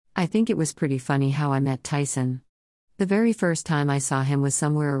I think it was pretty funny how I met Tyson. The very first time I saw him was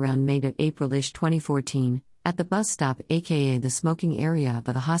somewhere around May to April-ish 2014, at the bus stop, aka the smoking area of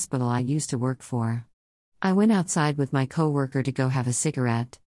the hospital I used to work for. I went outside with my coworker to go have a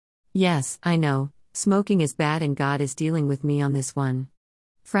cigarette. Yes, I know, smoking is bad and God is dealing with me on this one.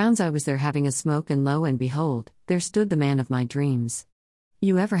 Frowns. I was there having a smoke and lo and behold, there stood the man of my dreams.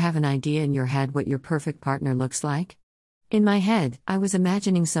 You ever have an idea in your head what your perfect partner looks like? In my head, I was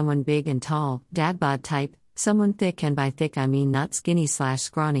imagining someone big and tall, dad bod type, someone thick, and by thick I mean not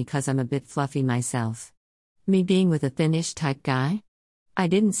skinny/scrawny cause I'm a bit fluffy myself. Me being with a thinnish type guy? I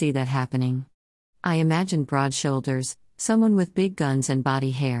didn't see that happening. I imagined broad shoulders, someone with big guns and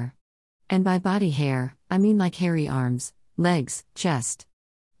body hair. And by body hair, I mean like hairy arms, legs, chest.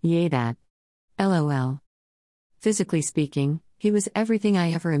 Yay that. LOL. Physically speaking, he was everything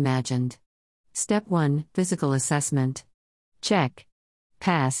I ever imagined. Step 1, physical assessment. Check.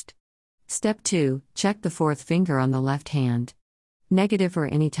 Passed. Step 2, check the fourth finger on the left hand. Negative or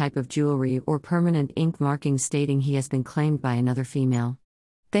any type of jewelry or permanent ink marking stating he has been claimed by another female.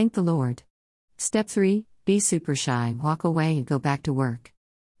 Thank the Lord. Step 3, be super shy, walk away and go back to work.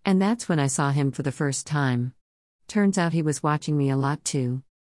 And that's when I saw him for the first time. Turns out he was watching me a lot too.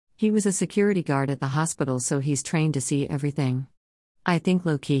 He was a security guard at the hospital, so he's trained to see everything. I think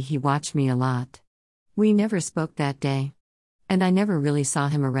low-key he watched me a lot. We never spoke that day. And I never really saw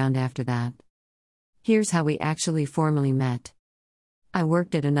him around after that. Here's how we actually formally met. I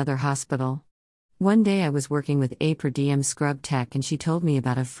worked at another hospital. One day I was working with a per diem scrub tech and she told me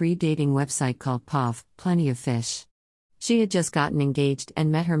about a free dating website called POF, Plenty of Fish. She had just gotten engaged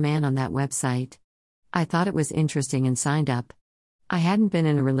and met her man on that website. I thought it was interesting and signed up. I hadn't been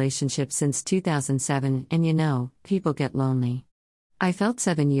in a relationship since 2007 and you know, people get lonely. I felt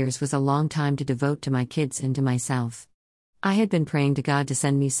 7 years was a long time to devote to my kids and to myself. I had been praying to God to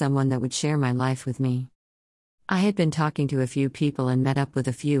send me someone that would share my life with me. I had been talking to a few people and met up with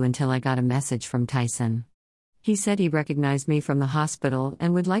a few until I got a message from Tyson. He said he recognized me from the hospital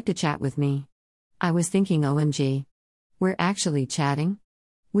and would like to chat with me. I was thinking, OMG. We're actually chatting?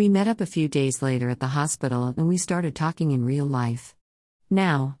 We met up a few days later at the hospital and we started talking in real life.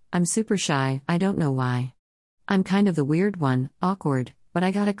 Now, I'm super shy, I don't know why. I'm kind of the weird one, awkward, but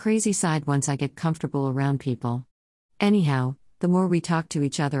I got a crazy side once I get comfortable around people. Anyhow, the more we talked to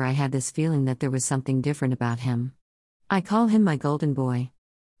each other, I had this feeling that there was something different about him. I call him my golden boy.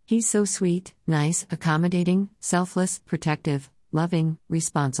 He's so sweet, nice, accommodating, selfless, protective, loving,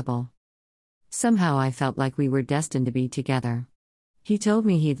 responsible. Somehow I felt like we were destined to be together. He told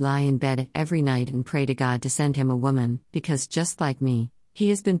me he'd lie in bed every night and pray to God to send him a woman, because just like me, he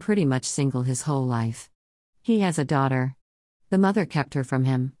has been pretty much single his whole life. He has a daughter. The mother kept her from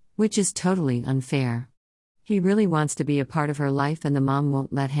him, which is totally unfair. He really wants to be a part of her life and the mom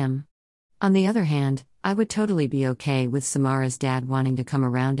won't let him. On the other hand, I would totally be okay with Samara's dad wanting to come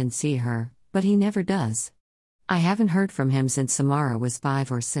around and see her, but he never does. I haven't heard from him since Samara was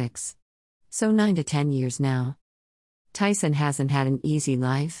 5 or 6. So 9 to 10 years now. Tyson hasn't had an easy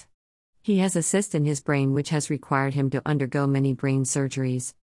life. He has a cyst in his brain which has required him to undergo many brain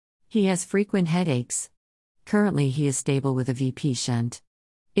surgeries. He has frequent headaches. Currently he is stable with a VP shunt.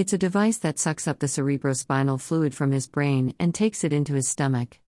 It's a device that sucks up the cerebrospinal fluid from his brain and takes it into his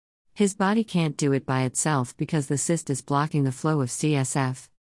stomach. His body can't do it by itself because the cyst is blocking the flow of CSF.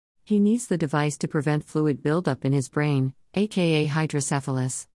 He needs the device to prevent fluid buildup in his brain, aka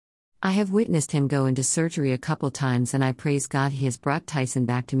hydrocephalus. I have witnessed him go into surgery a couple times and I praise God he has brought Tyson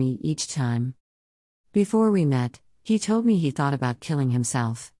back to me each time. Before we met, he told me he thought about killing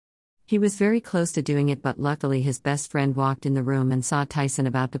himself. He was very close to doing it, but luckily his best friend walked in the room and saw Tyson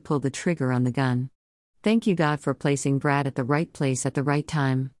about to pull the trigger on the gun. Thank you God for placing Brad at the right place at the right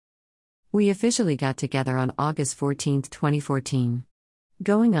time. We officially got together on August 14, 2014.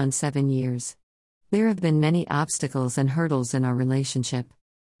 Going on 7 years. There have been many obstacles and hurdles in our relationship.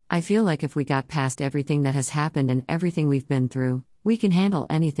 I feel like if we got past everything that has happened and everything we've been through, we can handle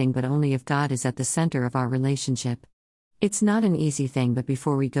anything, but only if God is at the center of our relationship. It's not an easy thing, but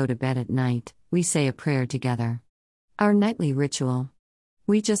before we go to bed at night, we say a prayer together. Our nightly ritual.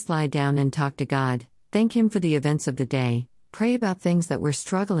 We just lie down and talk to God, thank Him for the events of the day, pray about things that we're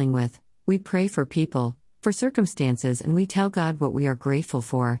struggling with, we pray for people, for circumstances, and we tell God what we are grateful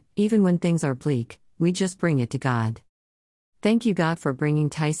for. Even when things are bleak, we just bring it to God. Thank you God for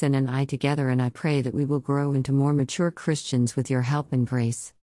bringing Tyson and I together, and I pray that we will grow into more mature Christians with your help and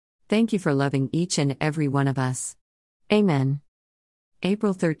grace. Thank you for loving each and every one of us. Amen.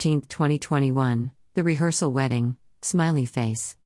 April 13, 2021, the rehearsal wedding, smiley face.